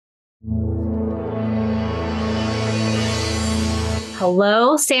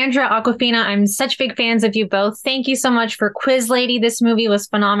Hello, Sandra, Awkwafina. I'm such big fans of you both. Thank you so much for Quiz Lady. This movie was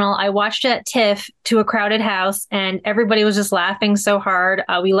phenomenal. I watched it at TIFF to a crowded house and everybody was just laughing so hard.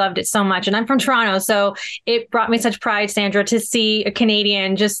 We loved it so much. And I'm from Toronto, so it brought me such pride, Sandra, to see a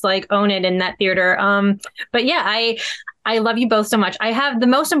Canadian just like own it in that theater. But yeah, I love you both so much. I have the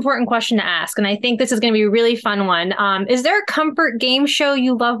most important question to ask, and I think this is going to be a really fun one. Is there a comfort game show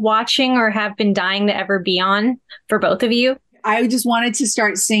you love watching or have been dying to ever be on for both of you? I just wanted to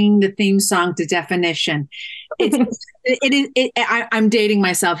start singing the theme song to Definition. I'm dating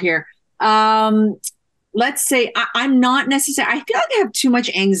myself here. Let's say I'm not necessarily. I feel like I have too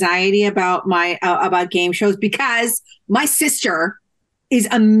much anxiety about my about game shows because my sister is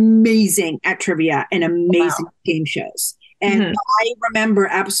amazing at trivia and amazing game shows. And I remember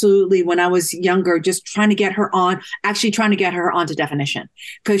absolutely when I was younger, just trying to get her on, actually trying to get her onto Definition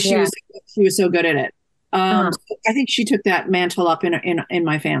because she was so good at it. So I think she took that mantle up in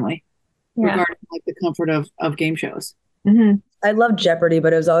my family regarding like the comfort of game shows. I love Jeopardy,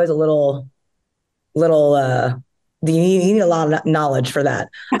 but it was always a little you need a lot of knowledge for that.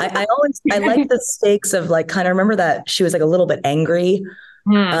 I like the stakes of like kind of remember that she was like a little bit angry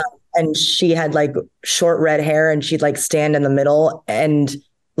and she had like short red hair and she'd like stand in the middle and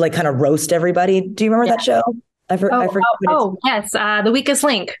like kind of roast everybody. Do you remember that show? I forgot. Yes. The Weakest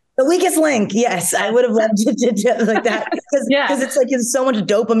Link. The Weakest Link. Yes. I would have loved to do like that because it's like there's so much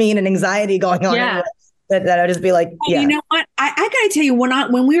dopamine and anxiety going on. Yeah. That I would just be like, You know what? I got to tell you,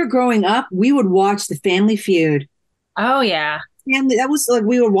 when we were growing up, we would watch the Family Feud. Oh, yeah. Family, that was like,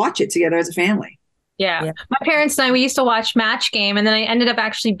 we would watch it together as a family. Yeah. My parents and I, we used to watch Match Game, and then I ended up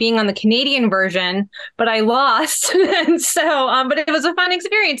actually being on the Canadian version, but I lost. And so, but it was a fun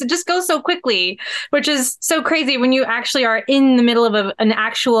experience. It just goes so quickly, which is so crazy when you actually are in the middle of an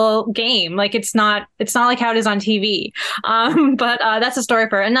actual game. Like it's not like how it is on TV. But that's a story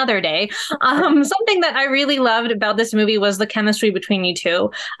for another day. Something that I really loved about this movie was the chemistry between you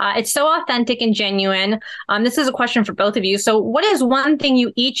two. It's so authentic and genuine. This is a question for both of you. So what is one thing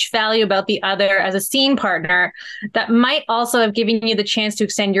you each value about the other as a scene partner that might also have given you the chance to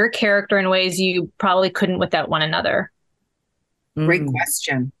extend your character in ways you probably couldn't without one another? Great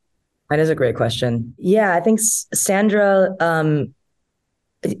question. That is a great question. Yeah, I think Sandra,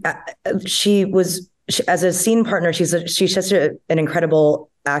 as a scene partner, she's such an incredible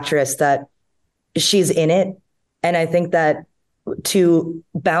actress that she's in it. And I think that to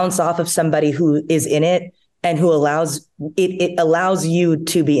bounce off of somebody who is in it and who allows you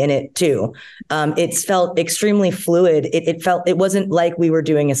to be in it too. It's felt extremely fluid. It wasn't like we were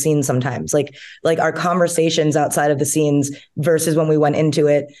doing a scene sometimes, like our conversations outside of the scenes versus when we went into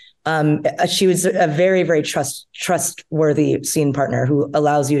it. She was a very, very trustworthy scene partner who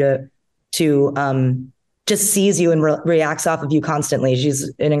allows you to just sees you and reacts off of you constantly.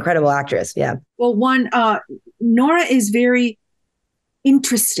 She's an incredible actress. Yeah. Well, Nora is very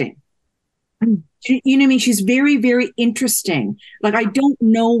interesting. You know what I mean? She's very, very interesting. Like, I don't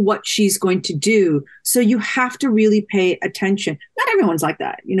know what she's going to do. So you have to really pay attention. Not everyone's like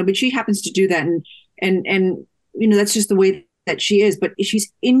that, but she happens to do that. And that's just the way that she is, but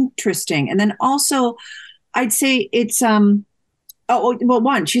she's interesting. And then also I'd say it's,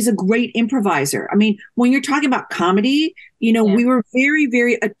 she's a great improviser. I mean, when you're talking about comedy, we were very,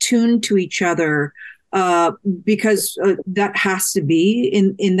 very attuned to each other. Because that has to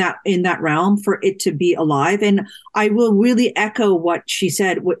be in that realm for it to be alive. And I will really echo what she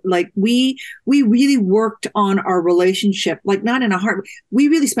said. Like we really worked on our relationship, like not in a hard. We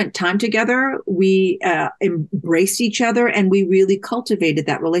really spent time together. We embraced each other, and we really cultivated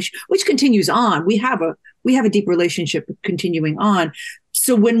that relationship, which continues on. We have a deep relationship continuing on.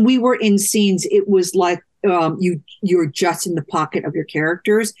 So when we were in scenes, it was like you're just in the pocket of your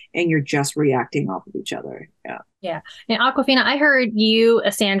characters and you're just reacting off of each other. Yeah. Yeah. And Awkwafina, I heard you,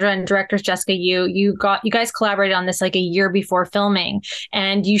 Sandra, and directors Jessica, you guys collaborated on this like a year before filming,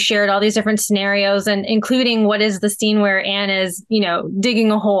 and you shared all these different scenarios, and including what is the scene where Anne is, digging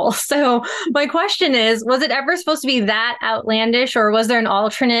a hole. So my question is, was it ever supposed to be that outlandish, or was there an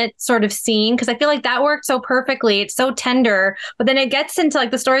alternate sort of scene? Because I feel like that worked so perfectly. It's so tender, but then it gets into like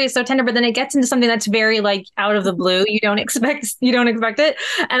the story is so tender, but then it gets into something that's very like out of the blue. You don't expect it.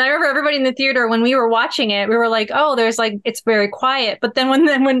 And I remember everybody in the theater when we were watching it, we were like, oh, there's like, it's very quiet. But then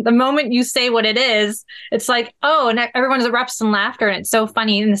when the moment you say what it is, it's like, oh, and everyone erupts in laughter, and it's so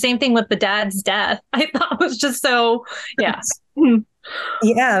funny. And the same thing with the dad's death. I thought was just so, yeah.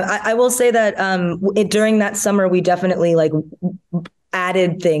 Yeah, I will say that during that summer, we definitely like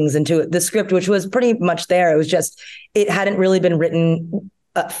added things into the script, which was pretty much there. It was just, it hadn't really been written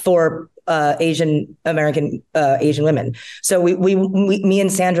for Asian American Asian women. So me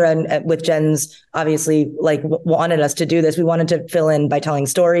and Sandra and with Jen's obviously like wanted us to do this. We wanted to fill in by telling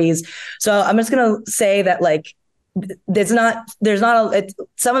stories. So I'm just gonna say that like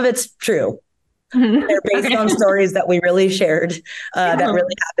some of it's true. They're based on stories that we really shared, that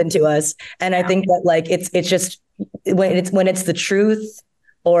really happened to us. And I think that like it's just when it's the truth,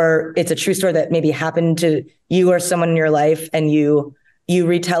 or it's a true story that maybe happened to you or someone in your life, and you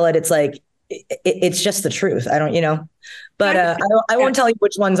retell it, it's like it's just the truth. I don't, but I won't tell you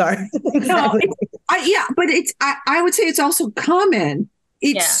which ones are. Exactly. No, but I would say it's also common.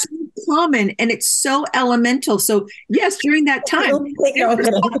 It's so common, and it's so elemental. So yes, during that time,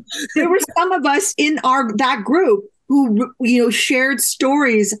 there were some of us in that group who shared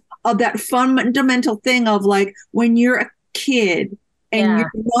stories of that fundamental thing of like when you're a kid and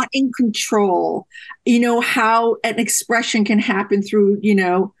you're not in control, how an expression can happen through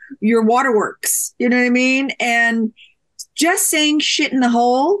your waterworks. You know what I mean? And just saying shit in the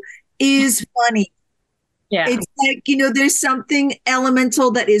hole is funny. Yeah. It's like, there's something elemental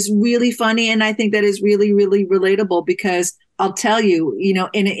that is really funny. And I think that is really, really relatable, because I'll tell you, in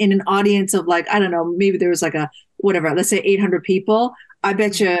an audience of like, I don't know, maybe there was like let's say 800 people. I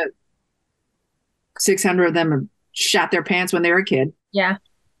bet you 600 of them have shat their pants when they were a kid. Yeah.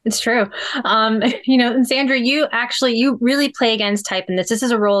 It's true. And Sandra, you really play against type in this. This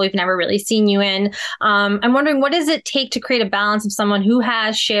is a role we've never really seen you in. I'm wondering, what does it take to create a balance of someone who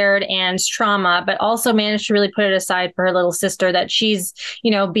has shared Anne's trauma, but also managed to really put it aside for her little sister, that she's,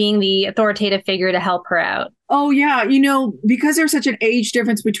 being the authoritative figure to help her out? Oh, yeah. Because there's such an age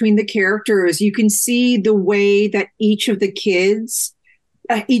difference between the characters, you can see the way that each of the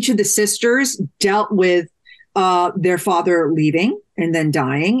sisters dealt with their father leaving and then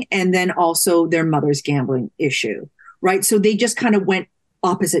dying, and then also their mother's gambling issue, right? So they just kind of went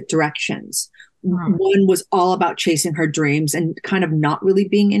opposite directions. One was all about chasing her dreams and kind of not really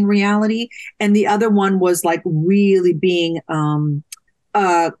being in reality. And the other one was like really being kind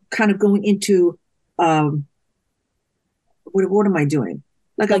of going into what am I doing?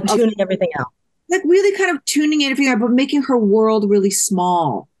 Like tuning everything out. Like really kind of tuning everything out, but making her world really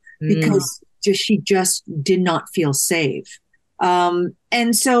small because she just did not feel safe.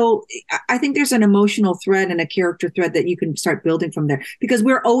 And so I think there's an emotional thread and a character thread that you can start building from there, because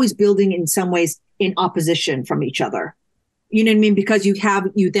we're always building in some ways in opposition from each other. You know what I mean? Because you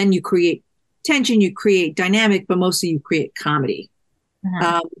create tension, you create dynamic, but mostly you create comedy.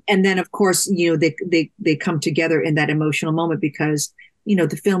 And then of course, they come together in that emotional moment, because,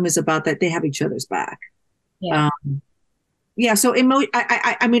 the film is about that. They have each other's back. Yeah. So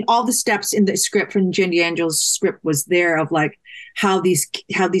I mean, all the steps in the script from Jen D'Angelo's script was there of like how these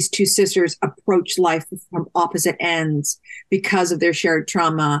two sisters approach life from opposite ends because of their shared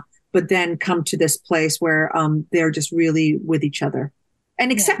trauma, but then come to this place where they're just really with each other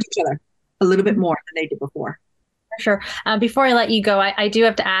and accept each other a little bit more than they did before. Sure. Before I let you go, I do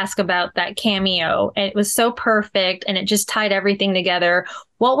have to ask about that cameo. It was so perfect, and it just tied everything together.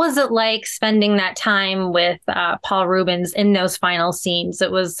 What was it like spending that time with Paul Reubens in those final scenes?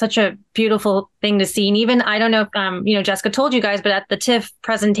 It was such a beautiful thing to see. And even, I don't know if, Jessica told you guys, but at the TIFF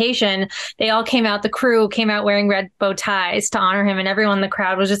presentation, the crew came out wearing red bow ties to honor him. And everyone in the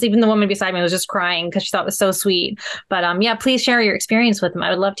crowd was just, even the woman beside me was just crying because she thought it was so sweet. But please share your experience with him.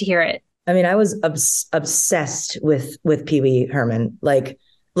 I would love to hear it. I mean, I was obsessed with Pee Wee Herman.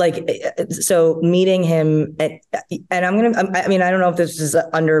 So meeting him, and I don't know if this is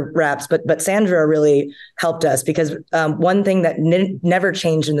under wraps, but Sandra really helped us, because one thing that never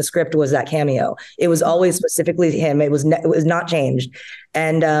changed in the script was that cameo. It was always specifically him. It was not changed.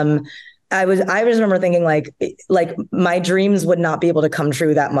 And I just remember thinking like my dreams would not be able to come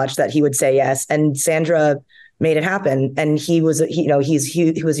true that much that he would say yes. And Sandra made it happen. And he was a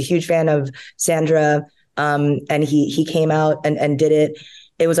huge fan of Sandra. And he came out and did it.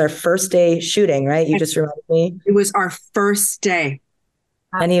 It was our first day shooting, right? You just reminded me. It was our first day.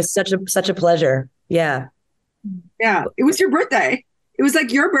 And he was such a pleasure. Yeah. Yeah. It was your birthday. It was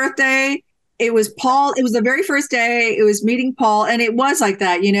like your birthday. It was Paul. It was the very first day. It was meeting Paul. And it was like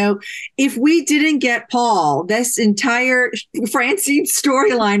that, if we didn't get Paul, this entire Francine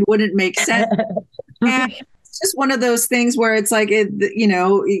storyline wouldn't make sense. And it's just one of those things where it's like,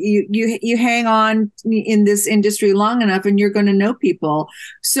 you hang on in this industry long enough and you're going to know people.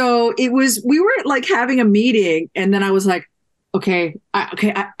 So we were like having a meeting, and then I was like, I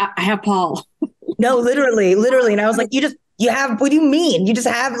have Paul. No, literally. And I was like, what do you mean? You just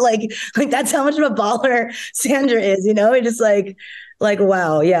have like that's how much of a baller Sandra is, It just like Like,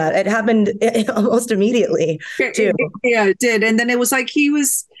 wow. Yeah. It happened almost immediately too. Yeah, it did. And then it was like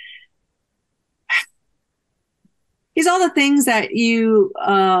he's all the things that you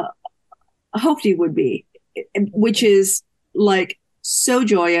hoped he would be, which is like so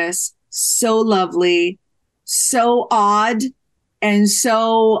joyous, so lovely, so odd, and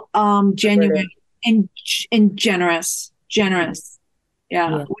so genuine and generous.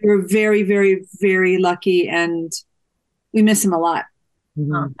 Yeah, we were very, very, very lucky, and we miss him a lot.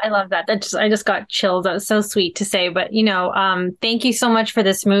 Oh, I love that. I just got chills. That was so sweet to say. But thank you so much for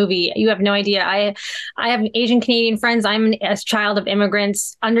this movie. You have no idea. I have Asian Canadian friends. I'm a child of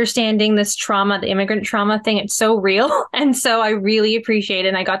immigrants. Understanding this trauma, the immigrant trauma thing, it's so real, and so I really appreciate it.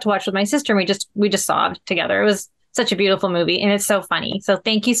 And I got to watch with my sister, and we just sobbed together. It was such a beautiful movie, and it's so funny. So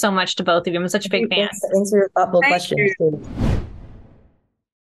thank you so much to both of you. I'm such a big fan. Thanks for your thoughtful questions.